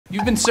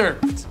You've been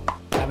served.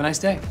 Have a nice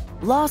day.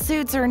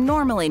 Lawsuits are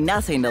normally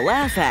nothing to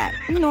laugh at.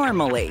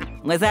 Normally.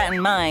 With that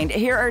in mind,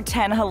 here are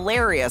 10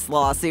 hilarious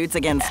lawsuits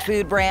against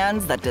food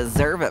brands that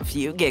deserve a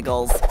few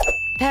giggles.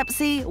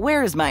 Pepsi,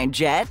 where's my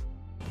jet?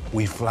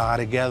 We fly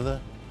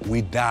together,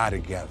 we die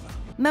together.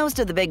 Most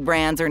of the big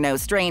brands are no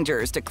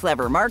strangers to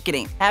clever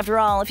marketing. After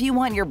all, if you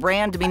want your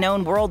brand to be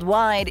known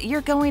worldwide,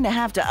 you're going to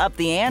have to up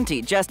the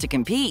ante just to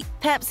compete.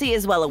 Pepsi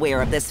is well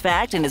aware of this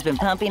fact and has been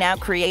pumping out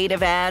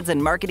creative ads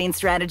and marketing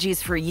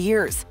strategies for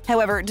years.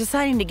 However,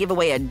 deciding to give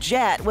away a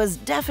jet was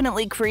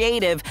definitely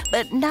creative,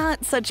 but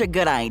not such a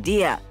good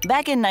idea.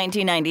 Back in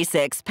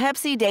 1996,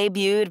 Pepsi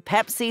debuted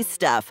Pepsi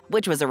Stuff,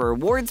 which was a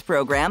rewards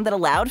program that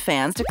allowed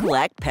fans to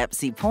collect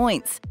Pepsi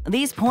points.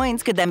 These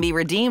points could then be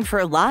redeemed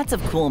for lots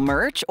of cool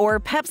merch or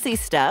Pepsi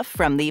Stuff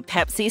from the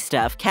Pepsi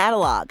Stuff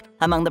catalog.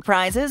 Among the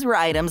prizes were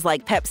items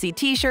like Pepsi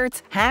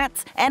t-shirts,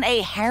 hats, and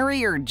a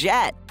Harrier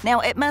jet. Now,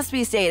 it must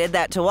be stated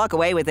that to walk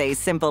away with a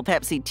simple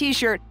Pepsi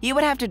t-shirt, you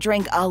would have to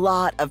drink a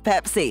lot of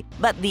Pepsi.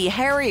 But the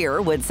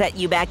Harrier would set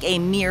you back a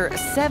mere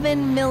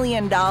 $7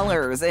 million in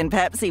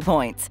Pepsi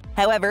points.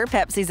 However,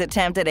 Pepsi's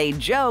attempt at a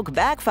joke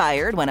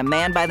backfired when a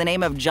man by the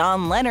name of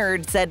John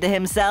Leonard said to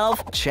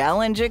himself,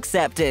 "Challenge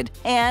accepted,"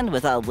 and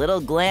with a little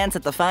glance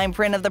at the fine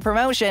print of the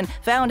promotion,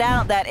 found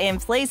out that in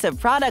place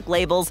of product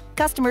labels,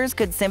 customers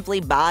could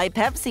simply buy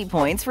Pepsi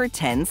points for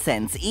 10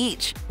 cents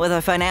each. With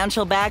a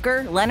financial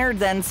backer, Leonard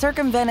then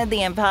circumvented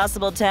the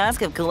impossible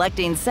task of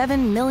collecting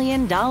 $7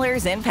 million in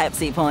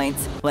Pepsi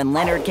points. When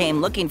Leonard came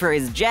looking for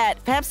his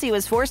jet, Pepsi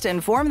was forced to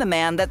inform the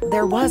man that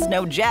there was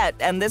no jet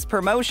and this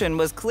promotion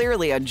was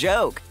clearly a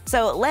joke.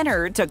 So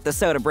Leonard took the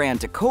soda brand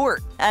to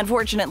court.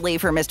 Unfortunately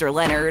for Mr.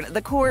 Leonard,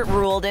 the court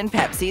ruled in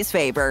Pepsi's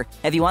favor.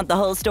 If you want the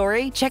whole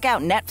story, check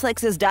out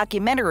Netflix's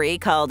documentary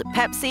called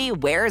Pepsi,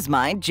 Where's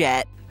My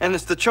Jet? And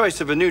it's the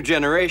choice of a new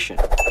generation.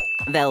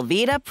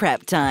 Velveeta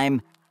prep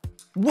time.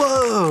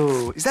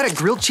 Whoa! Is that a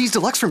grilled cheese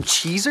deluxe from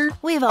Cheezer?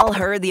 We've all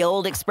heard the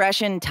old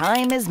expression,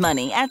 time is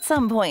money, at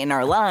some point in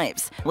our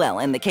lives. Well,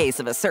 in the case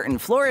of a certain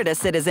Florida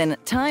citizen,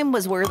 time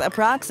was worth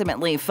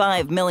approximately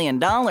 $5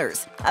 million.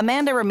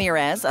 Amanda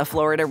Ramirez, a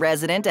Florida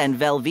resident and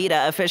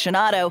Velveeta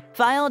aficionado,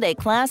 filed a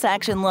class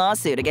action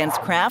lawsuit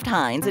against Kraft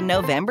Heinz in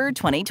November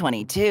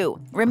 2022.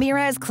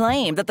 Ramirez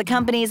claimed that the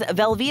company's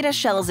Velveeta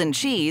shells and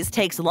cheese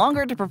takes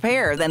longer to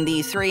prepare than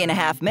the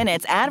 3.5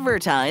 minutes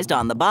advertised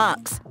on the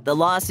box. The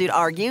lawsuit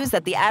argues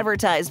that the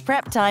advertised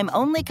prep time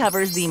only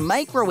covers the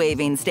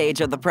microwaving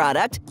stage of the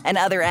product, and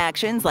other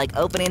actions like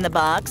opening the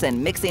box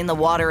and mixing the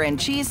water and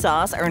cheese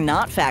sauce are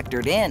not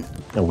factored in.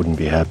 I wouldn't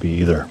be happy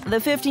either. The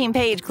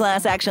 15-page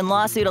class action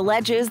lawsuit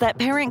alleges that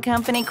parent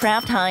company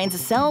Kraft Heinz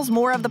sells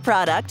more of the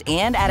product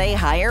and at a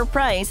higher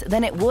price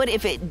than it would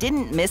if it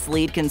didn't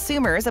mislead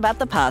consumers about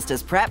the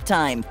pasta's prep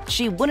time.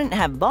 She wouldn't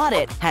have bought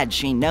it had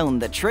she known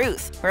the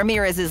truth.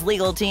 Ramirez's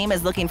legal team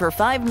is looking for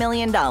 $5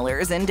 million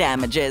in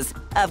damages.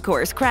 Of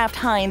course, Kraft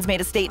Heinz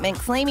made a statement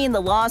claiming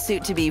the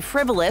lawsuit to be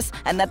frivolous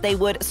and that they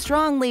would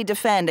strongly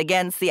defend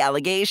against the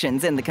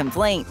allegations in the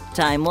complaint.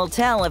 Time will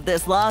tell if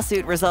this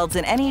lawsuit results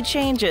in any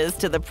changes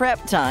to the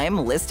prep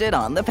time listed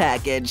on the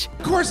package.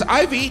 Of course,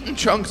 I've eaten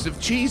chunks of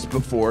cheese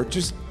before,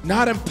 just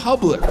not in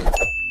public.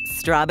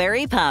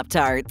 Strawberry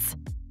Pop-Tarts.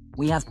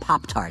 We have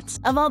Pop-Tarts.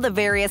 Of all the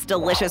various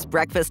delicious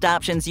breakfast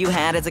options you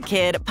had as a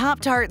kid,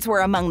 Pop-Tarts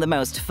were among the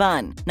most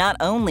fun. Not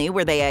only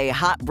were they a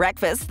hot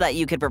breakfast that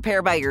you could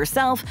prepare by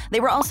yourself, they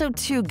were also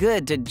too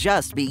good to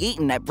just be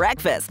eaten at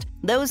breakfast.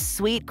 Those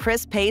sweet,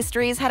 crisp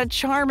pastries had a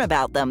charm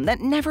about them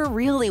that never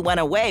really went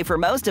away for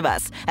most of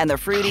us, and the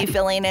fruity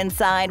filling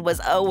inside was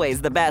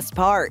always the best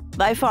part.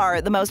 By far,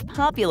 the most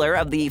popular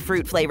of the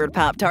fruit-flavored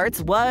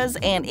Pop-Tarts was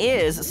and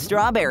is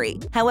strawberry.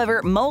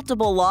 However,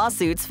 multiple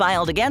lawsuits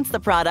filed against the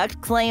product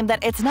claim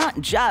that it's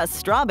not just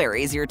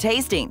strawberries you're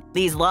tasting.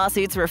 These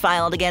lawsuits were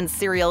filed against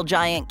cereal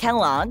giant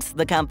Kellogg's,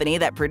 the company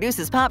that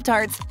produces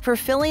Pop-Tarts, for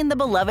filling the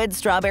beloved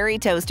strawberry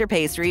toaster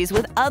pastries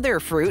with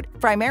other fruit,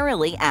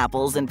 primarily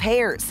apples and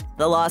pears.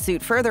 The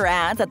lawsuit further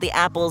adds that the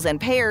apples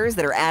and pears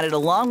that are added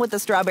along with the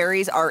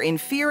strawberries are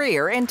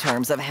inferior in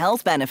terms of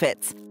health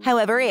benefits.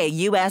 However, a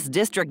U.S.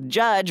 district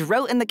judge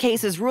wrote in the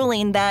case's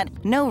ruling that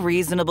no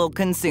reasonable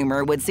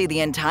consumer would see the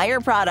entire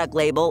product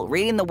label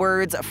reading the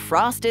words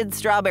 "Frosted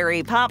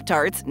Strawberry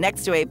Pop-Tarts"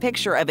 next to a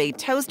picture of a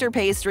toaster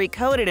pastry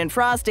coated in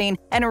frosting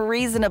and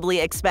reasonably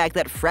expect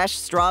that fresh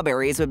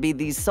strawberries would be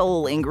the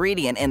sole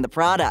ingredient in the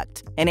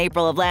product. In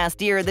April of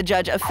last year, the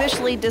judge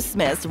officially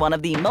dismissed one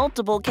of the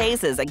multiple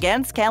cases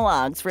against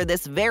Kellogg's for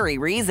this very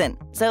reason.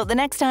 So the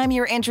next time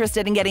you're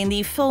interested in getting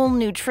the full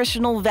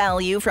nutritional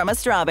value from a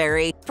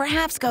strawberry,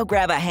 perhaps go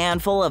grab a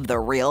handful of the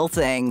real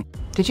thing.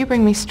 Did you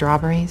bring me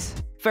strawberries?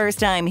 First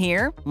time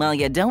here? Well,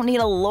 you don't need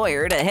a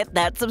lawyer to hit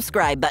that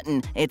subscribe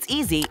button. It's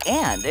easy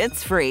and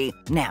it's free.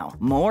 Now,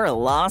 more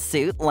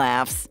lawsuit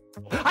laughs.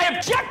 I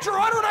object, Your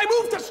Honor, and I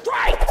move to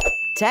strike!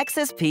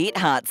 Texas Pete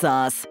hot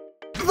sauce.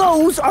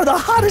 Those are the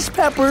hottest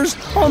peppers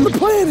on the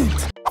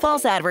planet.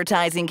 False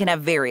advertising can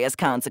have various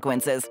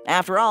consequences.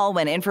 After all,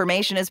 when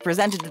information is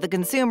presented to the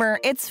consumer,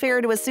 it's fair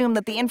to assume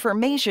that the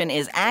information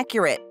is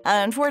accurate.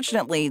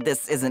 Unfortunately,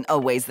 this isn't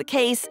always the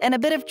case, and a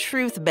bit of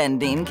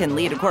truth-bending can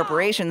lead to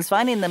corporations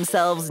finding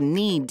themselves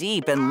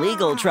knee-deep in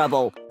legal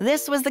trouble.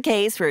 This was the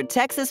case for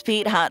Texas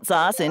Pete Hot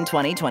Sauce in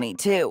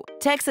 2022.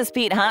 Texas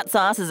Pete Hot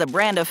Sauce is a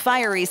brand of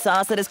fiery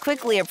sauce that is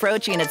quickly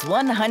approaching its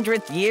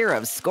 100th year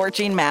of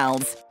scorching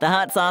mouths. The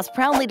hot sauce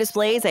proudly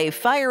displays a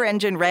fire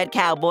engine red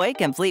cowboy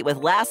complete with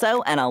lasso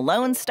and a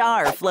lone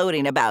star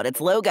floating about its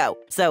logo.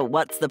 So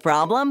what's the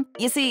problem?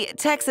 You see,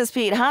 Texas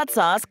Pete Hot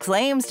Sauce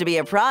claims to be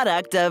a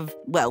product of,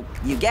 well,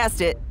 you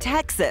guessed it,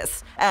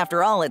 Texas.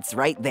 After all, it's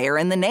right there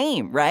in the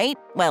name, right?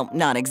 Well,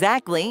 not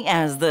exactly,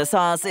 as the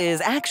sauce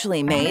is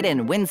actually made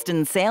in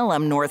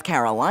Winston-Salem, North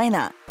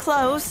Carolina.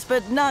 Close,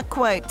 but not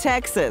quite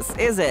Texas,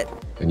 is it?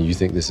 And you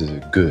think this is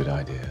a good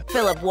idea?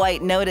 Philip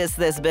White noticed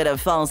this bit of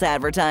false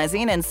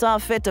advertising and saw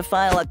fit to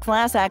file a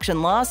class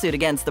action lawsuit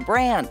against the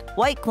brand.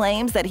 White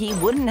claims that he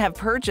wouldn't have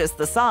purchased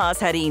the sauce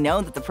had he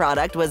known that the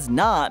product was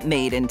not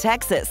made in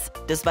Texas.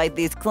 Despite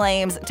these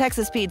claims,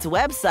 Texas Pete's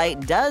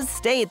website does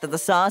state that the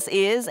sauce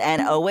is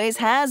and always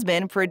has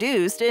been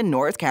produced in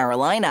North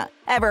Carolina.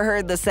 Ever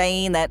heard the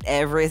saying that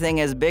everything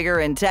is bigger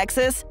in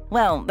Texas?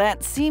 Well,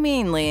 that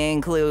seemingly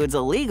includes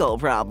illegal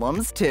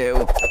problems,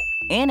 too.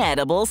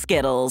 Inedible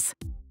Skittles.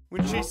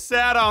 When she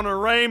sat on a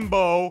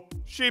rainbow,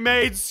 she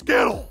made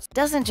Skittles.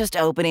 Doesn't just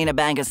opening a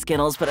bag of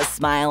Skittles put a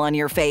smile on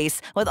your face,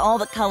 with all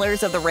the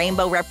colors of the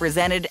rainbow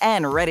represented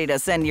and ready to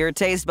send your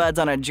taste buds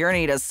on a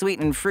journey to sweet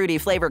and fruity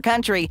flavor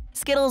country?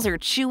 Skittles are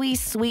chewy,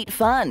 sweet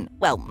fun.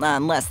 Well,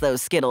 unless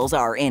those Skittles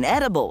are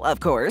inedible, of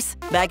course.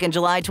 Back in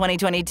July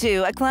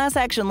 2022, a class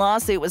action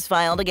lawsuit was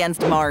filed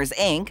against Mars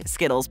Inc.,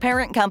 Skittles'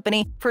 parent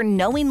company, for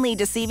knowingly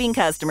deceiving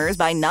customers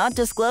by not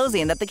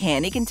disclosing that the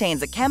candy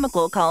contains a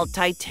chemical called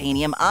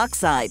titanium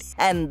oxide,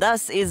 and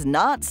thus is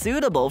not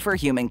suitable for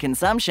human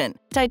consumption.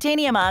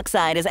 Titanium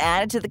oxide is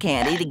added to the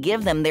candy to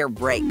give them their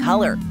bright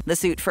color. The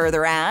suit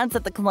further adds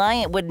that the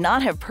client would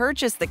not have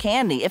purchased the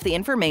candy if the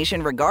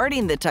information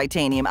regarding the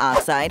titanium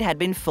oxide had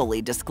been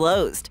fully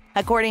disclosed.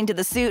 According to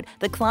the suit,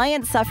 the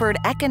client suffered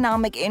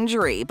economic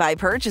injury by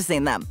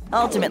purchasing them.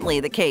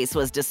 Ultimately, the case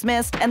was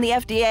dismissed, and the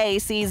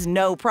FDA sees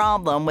no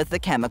problem with the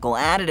chemical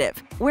additive.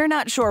 We're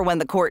not sure when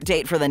the court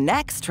date for the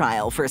next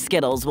trial for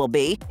Skittles will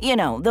be. You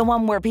know, the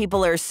one where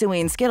people are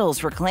suing Skittles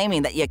for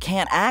claiming that you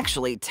can't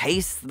actually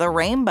taste the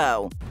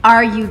rainbow.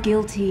 Are you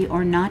guilty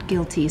or not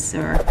guilty,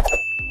 sir?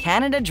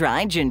 Canada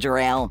Dry Ginger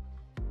Ale.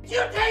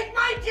 You take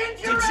my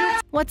ginger ale!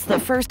 What's the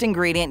first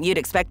ingredient you'd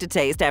expect to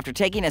taste after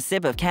taking a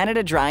sip of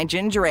Canada Dry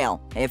Ginger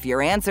Ale? If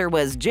your answer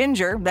was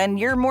ginger, then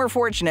you're more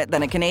fortunate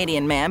than a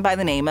Canadian man by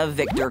the name of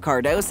Victor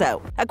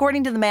Cardoso.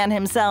 According to the man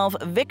himself,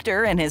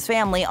 Victor and his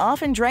family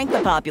often drank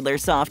the popular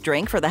soft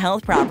drink for the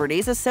health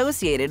properties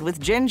associated with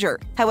ginger.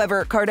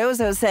 However,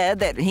 Cardoso said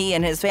that he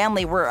and his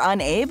family were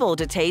unable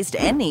to taste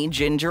any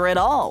ginger at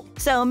all.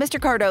 So Mr.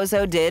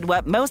 Cardoso did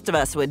what most of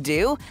us would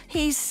do.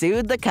 He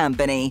sued the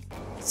company.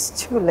 It's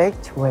too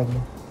late to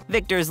win.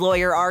 Victor's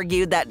lawyer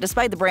argued that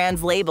despite the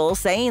brand's label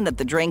saying that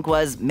the drink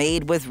was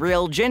made with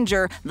real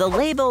ginger, the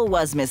label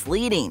was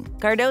misleading.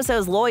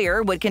 Cardoso's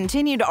lawyer would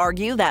continue to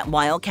argue that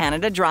while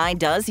Canada Dry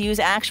does use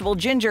actual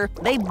ginger,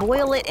 they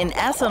boil it in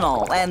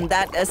ethanol, and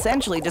that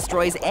essentially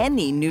destroys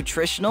any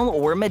nutritional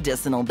or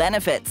medicinal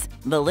benefits.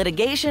 The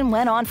litigation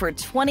went on for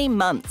 20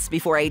 months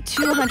before a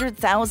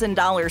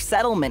 $200,000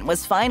 settlement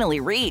was finally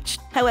reached.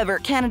 However,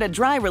 Canada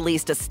Dry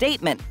released a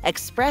statement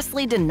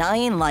expressly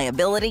denying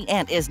liability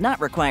and is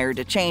not required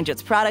to change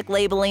its product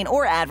labeling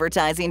or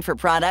advertising for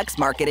products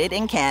marketed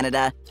in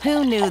Canada.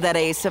 Who knew that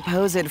a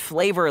supposed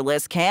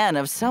flavorless can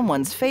of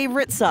someone's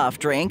favorite soft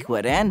drink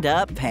would end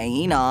up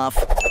paying off?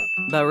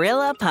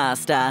 Barilla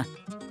Pasta.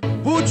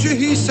 Pucci,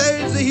 he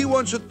says he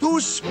wants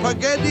two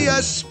spaghetti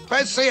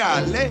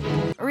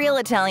speciale. Real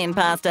Italian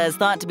pasta is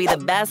thought to be the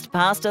best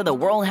pasta the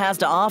world has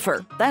to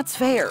offer. That's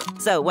fair.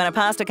 So when a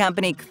pasta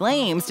company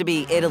claims to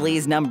be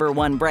Italy's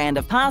 #1 brand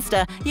of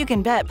pasta, you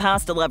can bet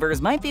pasta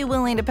lovers might be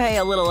willing to pay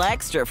a little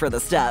extra for the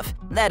stuff.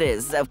 That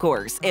is, of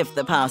course, if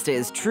the pasta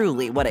is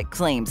truly what it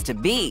claims to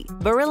be.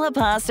 Barilla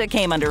Pasta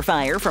came under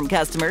fire from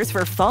customers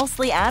for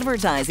falsely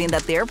advertising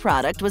that their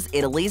product was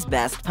Italy's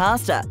best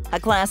pasta. A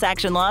class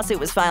action lawsuit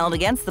was filed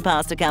against the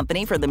pasta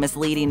company for the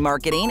misleading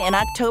marketing in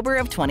October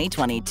of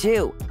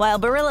 2022. While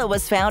Barilla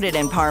was founded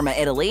in Parma,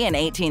 Italy in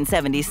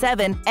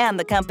 1877, and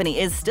the company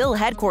is still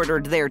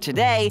headquartered there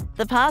today,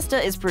 the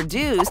pasta is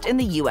produced in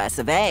the US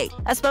of A.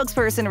 A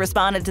spokesperson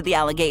responded to the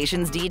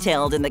allegations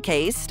detailed in the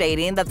case,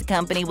 stating that the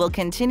company will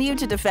continue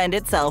to defend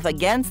itself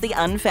against the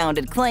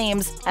unfounded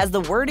claims, as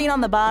the wording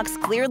on the box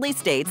clearly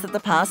states that the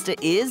pasta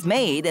is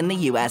made in the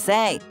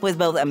USA, with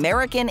both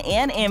American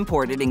and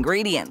imported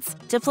ingredients.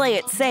 To play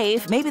it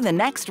safe, maybe the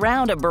next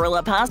round of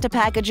Barilla pasta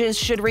packages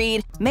should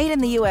read, "Made in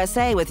the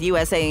USA with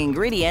USA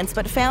ingredients,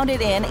 but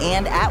founded in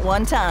and at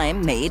one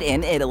time made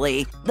in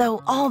Italy."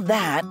 Though all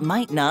that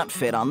might not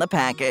fit on the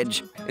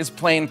package. It's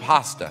plain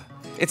pasta.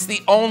 It's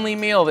the only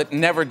meal that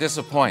never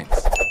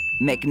disappoints.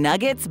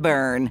 McNuggets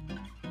Burn.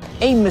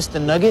 Hey,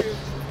 Mr. Nugget,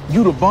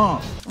 you the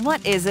bomb.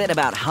 What is it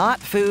about hot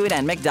food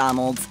and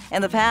McDonald's?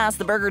 In the past,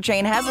 the burger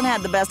chain hasn't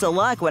had the best of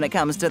luck when it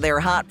comes to their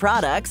hot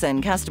products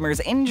and customers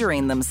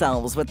injuring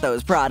themselves with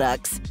those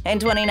products. In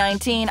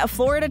 2019, a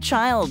Florida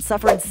child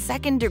suffered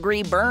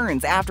second-degree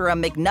burns after a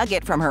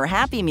McNugget from her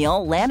Happy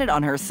Meal landed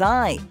on her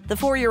thigh. The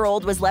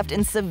 4-year-old was left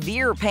in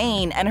severe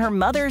pain, and her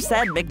mother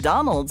said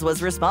McDonald's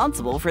was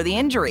responsible for the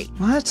injury.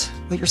 What?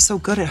 But you're so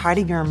good at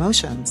hiding your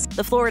emotions.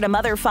 The Florida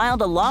mother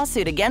filed a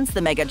lawsuit against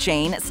the mega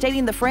chain,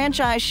 stating the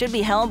franchise should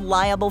be held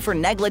liable for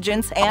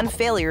negligence and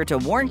failure to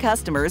warn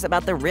customers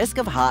about the risk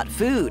of hot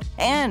food,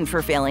 and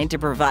for failing to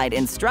provide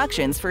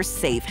instructions for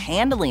safe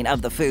handling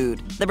of the food.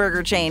 The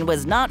burger chain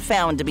was not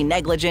found to be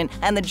negligent,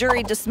 and the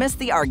jury dismissed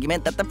the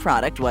argument that the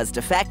product was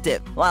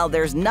defective. While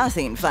there's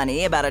nothing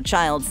funny about a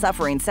child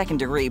suffering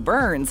second-degree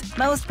burns,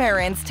 most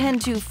parents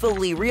tend to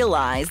fully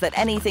realize that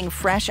anything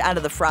fresh out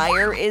of the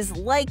fryer is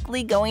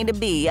likely going to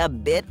be a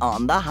bit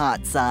on the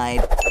hot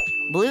side.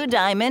 Blue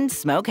Diamond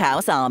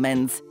Smokehouse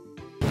Almonds.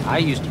 I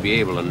used to be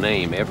able to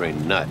name every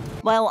nut.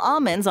 While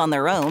almonds on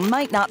their own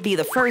might not be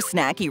the first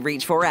snack you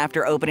reach for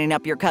after opening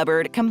up your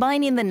cupboard,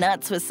 combining the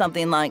nuts with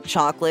something like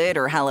chocolate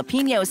or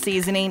jalapeno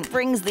seasoning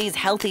brings these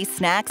healthy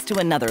snacks to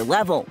another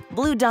level.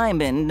 Blue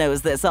Diamond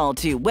knows this all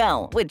too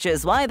well, which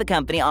is why the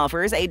company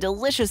offers a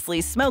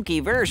deliciously smoky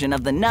version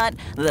of the nut,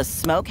 the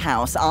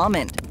Smokehouse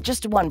Almond.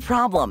 Just one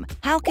problem: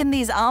 how can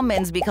these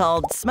almonds be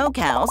called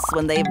Smokehouse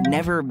when they've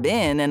never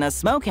been in a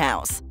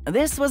smokehouse?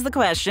 This was the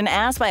question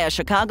asked by a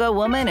Chicago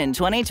woman in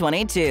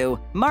 2022.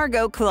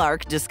 Margot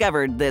Clark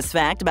discovered this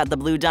fact about the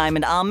Blue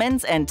Diamond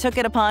almonds and took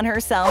it upon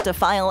herself to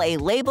file a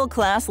label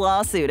class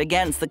lawsuit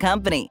against the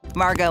company.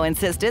 Margot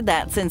insisted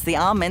that since the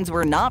almonds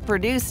were not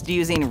produced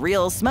using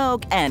real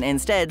smoke and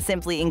instead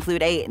simply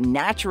include a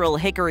natural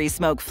hickory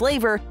smoke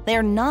flavor,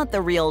 they're not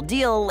the real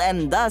deal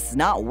and thus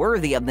not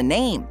worthy of the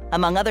name.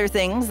 Among other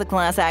things, the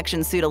class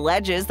action suit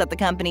alleges that the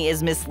company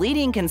is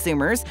misleading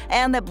consumers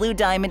and that Blue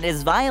Diamond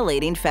is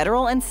violating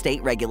federal and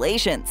state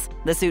regulations.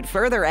 The suit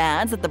further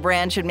adds that the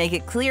brand should make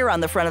it clear on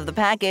the front of the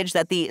package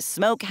that the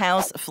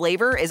Smokehouse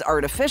flavor is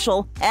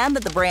artificial and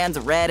that the brand's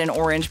red and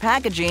orange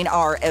packaging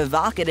are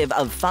evocative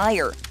of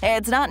fire.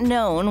 It's not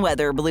known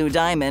whether Blue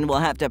Diamond will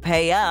have to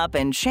pay up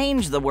and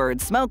change the word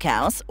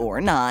Smokehouse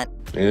or not.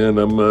 And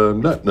I'm a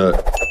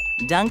nut.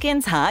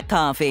 Dunkin's hot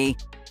coffee.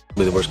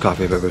 The worst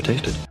coffee I've ever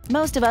tasted.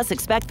 Most of us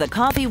expect the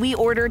coffee we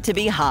order to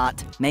be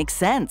hot. Makes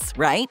sense,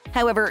 right?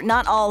 However,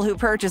 not all who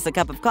purchase a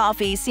cup of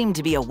coffee seem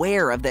to be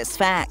aware of this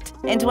fact.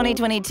 In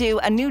 2022,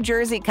 a New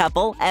Jersey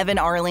couple, Evan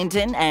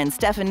Arlington and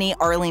Stephanie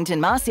Arlington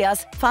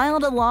Macias,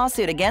 filed a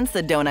lawsuit against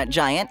the donut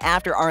giant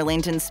after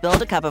Arlington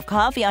spilled a cup of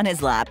coffee on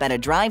his lap at a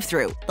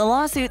drive-thru. The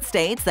lawsuit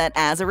states that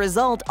as a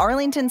result,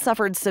 Arlington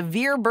suffered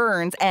severe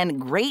burns and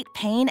great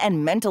pain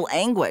and mental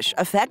anguish,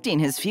 affecting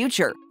his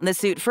future. The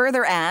suit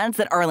further adds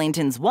that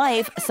Arlington's wife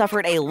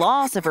suffered a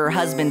loss of her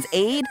husband's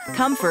aid,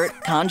 comfort,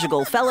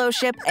 conjugal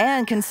fellowship,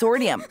 and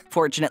consortium.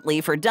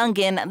 Fortunately for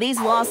Dunkin, these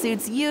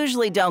lawsuits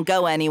usually don't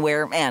go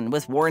anywhere, and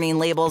with warning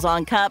labels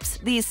on cups,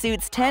 these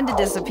suits tend to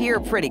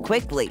disappear pretty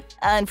quickly.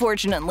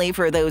 Unfortunately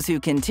for those who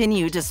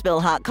continue to spill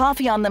hot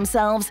coffee on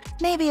themselves,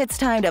 maybe it's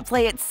time to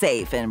play it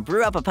safe and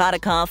brew up a pot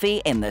of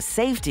coffee in the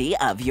safety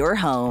of your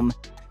home.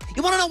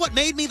 You want to know what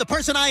made me the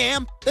person I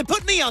am? Then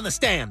put me on the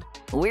stand!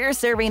 We're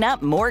serving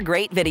up more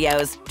great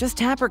videos. Just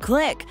tap or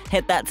click,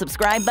 hit that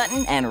subscribe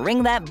button, and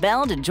ring that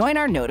bell to join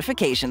our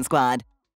notification squad.